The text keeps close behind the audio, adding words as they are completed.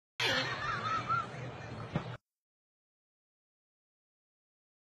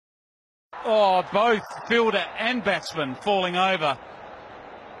Oh, both fielder and batsman falling over.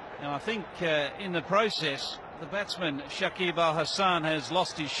 Now I think in the process the batsman Shakib Al Hassan has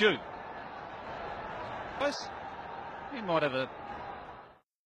lost his shoe. He might have a...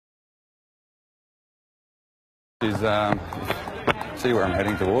 See where I'm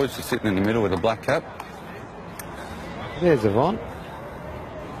heading towards, just sitting in the middle with a black cap. There's Yvonne.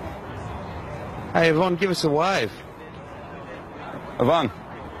 Hey Yvonne, give us a wave. Yvonne.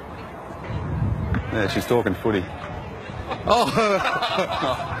 Yeah, she's talking footy. Oh!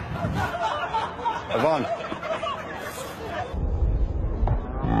 Yvonne.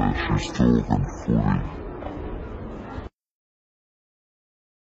 She's talking footy.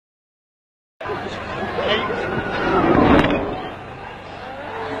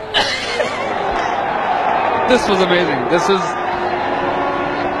 This was amazing. This is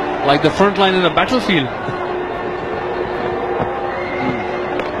like the front line in a battlefield.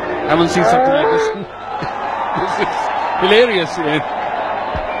 Haven't seen something like this. This is hilarious. He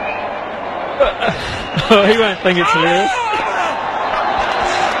won't think it's hilarious.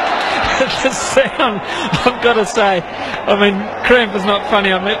 The sound, I've got to say, I mean, cramp is not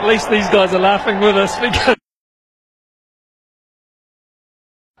funny. I mean, at least these guys are laughing with us because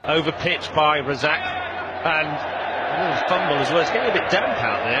overpitched by Razak. And fumble as well. It's getting a bit damp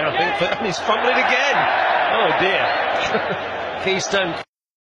out there, I think, and he's fumbling again. Oh dear. Keystone.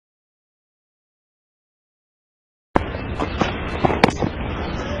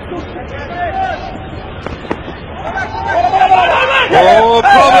 Oh,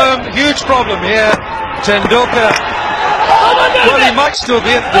 problem, huge problem here. Tendulkar. Well, he might still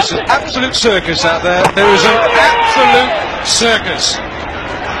be in. There's an absolute circus out there. There is an absolute circus.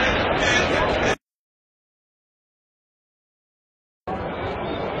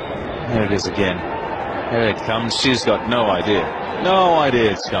 There it is again. Here it comes. She's got no idea. No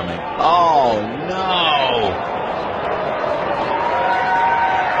idea it's coming. Oh, no!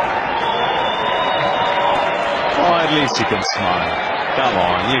 Oh, at least you can smile. Come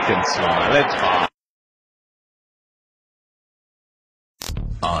on, you can smile. It's fine.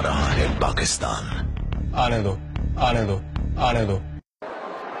 आ रहा है पाकिस्तान. आने दो, आने दो, आने दो.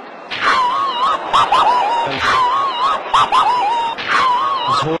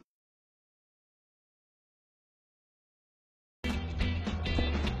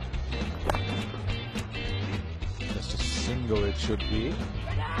 Just a single it should be.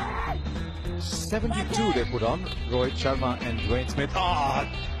 72 they put on. Rohit Sharma and Dwayne Smith. Oh,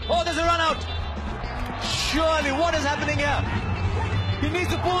 there's a run out. Surely, what is happening here? He needs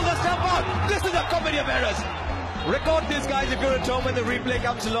to pull the stump out. This is a comedy of errors. Record this, guys, if you're at home when the replay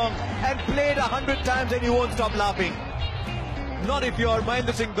comes along, and play it 100 times and you won't stop laughing. Not if you're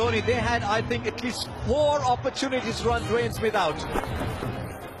Mahendra Singh Dhoni. They had, I think, at least 4 opportunities to run Dwayne Smith out.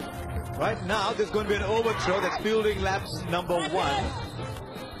 Right now, there's going to be an overthrow. That's fielding lapse number 1.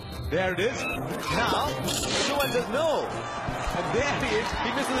 There it is. Now, everyone says no. And there he is.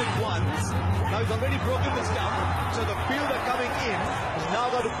 He misses it once. Now he's already broken the stump. So the fielder coming in has now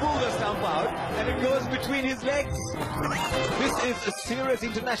got to pull the stump out. And it goes between his legs. This is a serious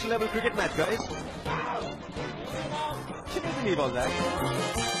international level cricket match, guys. Can you believe all that?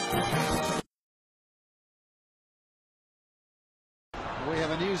 We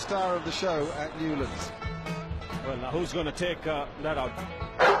have a new star of the show at Newlands. Well, now who's going to take that out?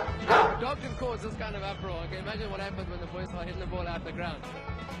 Dogs can cause this kind of uproar. I can imagine what happens when the boys are hitting the ball out the ground.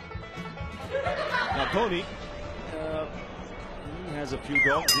 Now, Dhoni, he has a few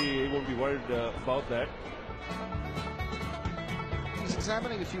dogs. He won't be worried about that. He's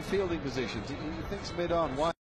examining a few fielding positions. He thinks mid-on. Why?